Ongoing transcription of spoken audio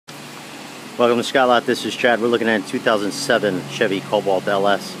Welcome to Scott. This is Chad. We're looking at a 2007 Chevy Cobalt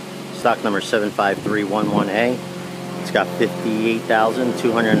LS, stock number 75311A. It's got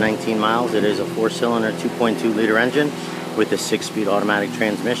 58,219 miles. It is a 4-cylinder, 2.2-liter engine with a 6-speed automatic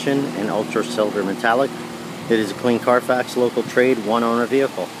transmission and ultra silver metallic. It is a clean Carfax local trade, one-owner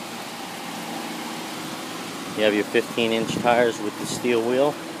vehicle. You have your 15-inch tires with the steel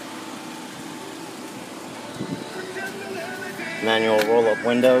wheel. Manual roll-up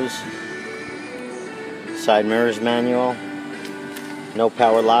windows. Side mirrors manual. No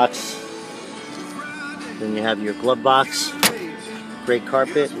power locks. Then you have your glove box. Gray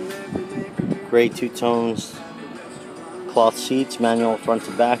carpet. Gray two-tones cloth seats. Manual front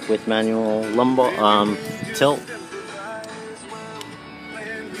to back with manual lumbar tilt.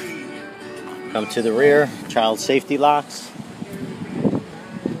 Come to the rear. Child safety locks.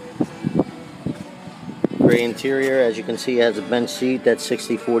 Gray interior. As you can see, it has a bench seat. That's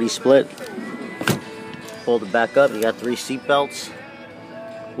 60-40 split. Fold it back up. You got 3 seat belts.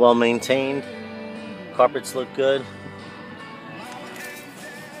 Well maintained. Carpets look good.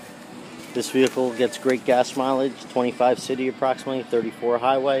 This vehicle gets great gas mileage. 25 city approximately, 34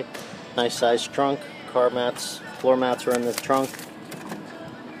 highway. Nice sized trunk. Car mats, floor mats are in the trunk.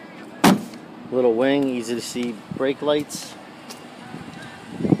 Little wing, easy to see brake lights.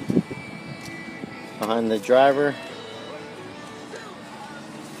 Behind the driver.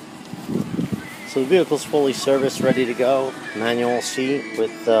 So the vehicle's fully serviced, ready to go. Manual seat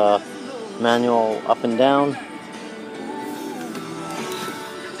with manual up and down.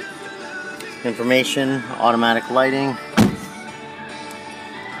 Information, automatic lighting.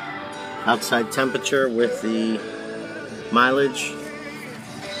 Outside temperature with the mileage.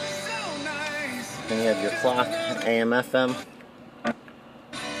 Then you have your clock, AM, FM.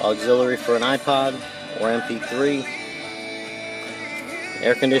 Auxiliary for an iPod or MP3.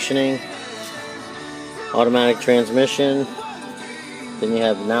 Air conditioning. Automatic transmission. Then you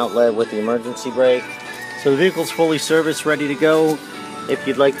have an outlet with the emergency brake. So the vehicle's fully serviced, ready to go. If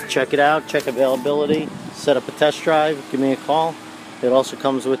you'd like to check it out, check availability, set up a test drive, give me a call. It also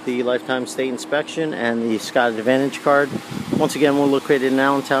comes with the lifetime state inspection and the Scott Advantage card. Once again, we're located in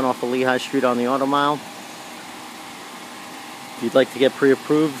Allentown off of Lehigh Street on the Auto Mile. If you'd like to get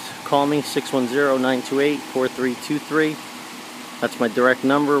pre-approved, call me 610-928-4323. That's my direct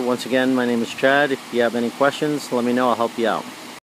number. Once again, my name is Chad. If you have any questions, let me know. I'll help you out.